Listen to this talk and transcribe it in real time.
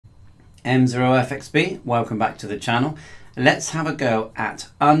M0FXB, welcome back to the channel. Let's have a go at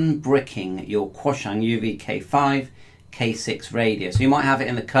unbricking your Quansheng UV-K5 K6 radio. So you might have it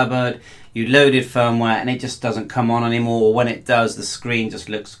in the cupboard, you loaded firmware and it just doesn't come on anymore, or when it does the screen just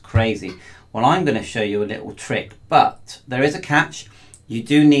looks crazy. Well, I'm going to show you a little trick, but there is a catch. You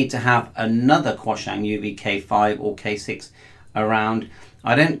do need to have another Quansheng UV-K5 or K6 around.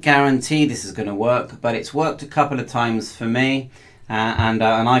 I don't guarantee this is going to work, but it's worked a couple of times for me. And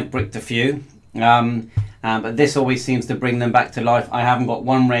I've bricked a few, but this always seems to bring them back to life. I haven't got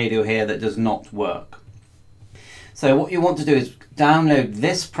one radio here that does not work. So what you want to do is download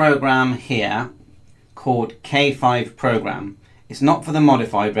this program here called K5 program. It's not for the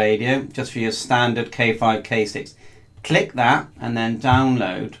modified radio, just for your standard K5, K6. Click that and then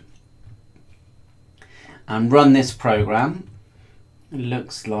download and run this program. It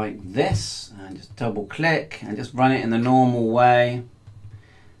looks like this, and just double click and just run it in the normal way.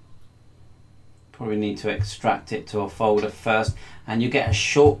 Probably need to extract it to a folder first, and you get a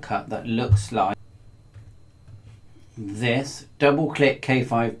shortcut that looks like this. Double click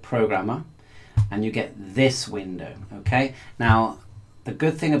K5 programmer and you get this window. Okay, now the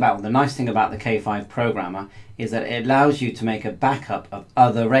nice thing about the K5 programmer is that it allows you to make a backup of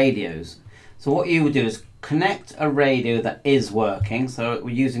other radios. So what you would do is connect a radio that is working. So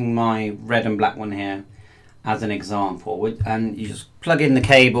we're using my red and black one here as an example, and you just plug in the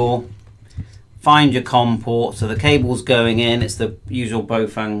cable, find your COM port. So the cable's going in, it's the usual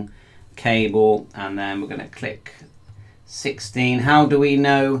Bofeng cable, and then we're going to click 16. How do we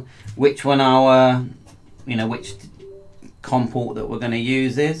know which one which COM port that we're going to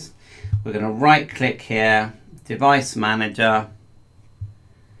use is? We're going to right click here, device manager,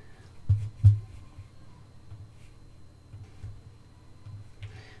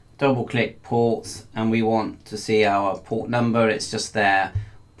 double click ports, and we want to see our port number. It's just there,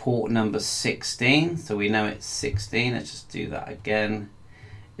 port number 16, so we know it's 16. Let's just do that again.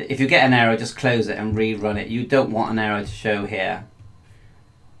 If you get an error, just close it and rerun it. You don't want an error to show here.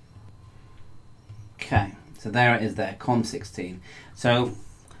 Okay, so there it is there, COM16. So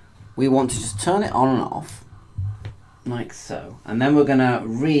we want to just turn it on and off like so, and then we're going to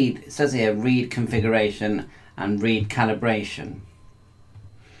read, it says here read configuration and read calibration.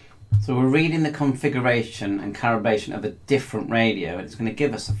 So we're reading the configuration and calibration of a different radio, and it's going to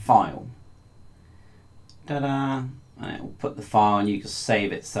give us a file. Ta-da! And it will put the file, and you just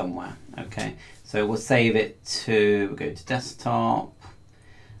save it somewhere. Okay, so we'll save it to, we'll go to desktop.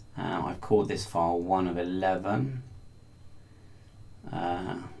 I've called this file 1 of 11.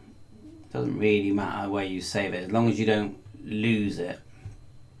 Doesn't really matter where you save it, as long as you don't lose it.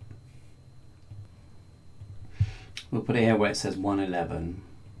 We'll put it here where it says 111.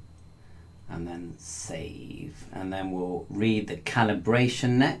 And then save, and then we'll read the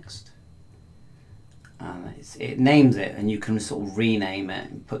calibration next, and it names it, and you can sort of rename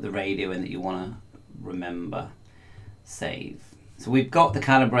it and put the radio in that you want to remember. Save. So we've got the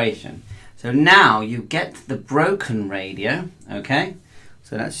calibration. So now you get the broken radio. Okay,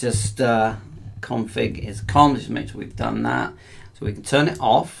 so let's just config is COM, just make sure we've done that. So we can turn it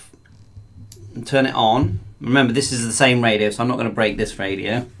off and turn it on. Remember, this is the same radio, so I'm not going to break this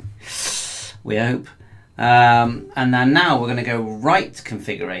radio, we hope. And then now we're going to go right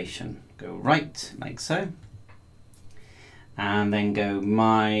configuration. Go right like so. And then go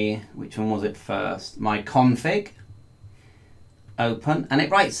which one was it first? My config. Open, and it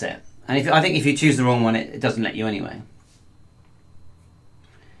writes it. And I think if you choose the wrong one, it doesn't let you anyway.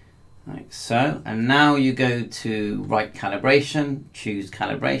 Like so. And now you go to right calibration, choose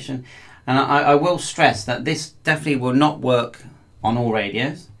calibration. And I will stress that this definitely will not work on all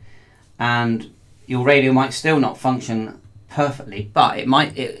radios. And your radio might still not function perfectly, but it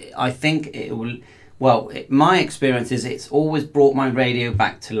might. I think it will. Well, my experience is it's always brought my radio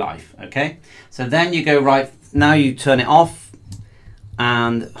back to life. Okay, so then you go right. Now you turn it off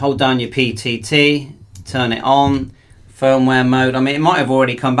and hold down your PTT. Turn it on, firmware mode. I mean, it might have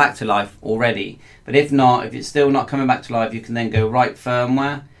already come back to life already, but if not, if it's still not coming back to life, you can then go right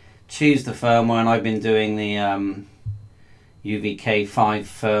firmware, choose the firmware, and I've been doing the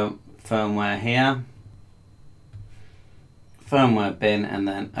UVK5 firmware here, firmware bin, and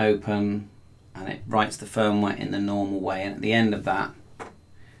then open, and it writes the firmware in the normal way. And at the end of that,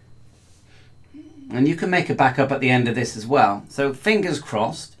 and you can make a backup at the end of this as well. So fingers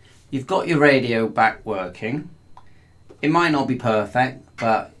crossed, you've got your radio back working. It might not be perfect,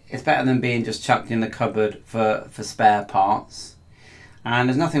 but it's better than being just chucked in the cupboard for spare parts. And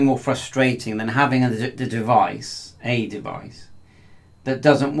there's nothing more frustrating than having a device that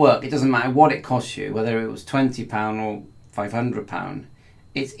doesn't work. It doesn't matter what it costs you, whether it was £20 or £500.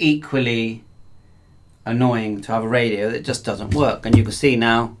 it's equally annoying to have a radio that just doesn't work. And you can see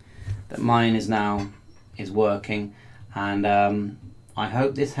now that mine is working, and I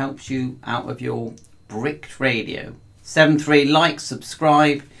hope this helps you out of your bricked radio. 73, like,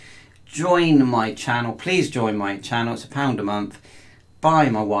 subscribe, join my channel. Please join my channel. It's £1 a month. Buy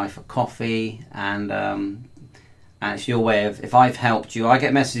my wife a coffee, and it's your way of, if I've helped you. I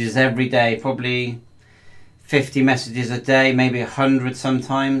get messages every day, probably 50 messages a day, maybe 100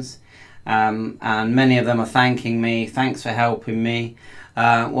 sometimes, and many of them are thanking me. Thanks for helping me.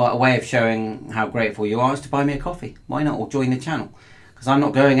 Well, a way of showing how grateful you are is to buy me a coffee. Why not? Or join the channel, because I'm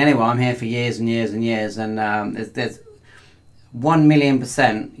not going anywhere. I'm here for years and years and years, and there's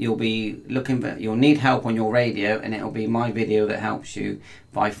 1,000,000% you'll need help on your radio, and it'll be my video that helps you.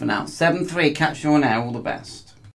 Bye for now. 73, catch you on air. All the best.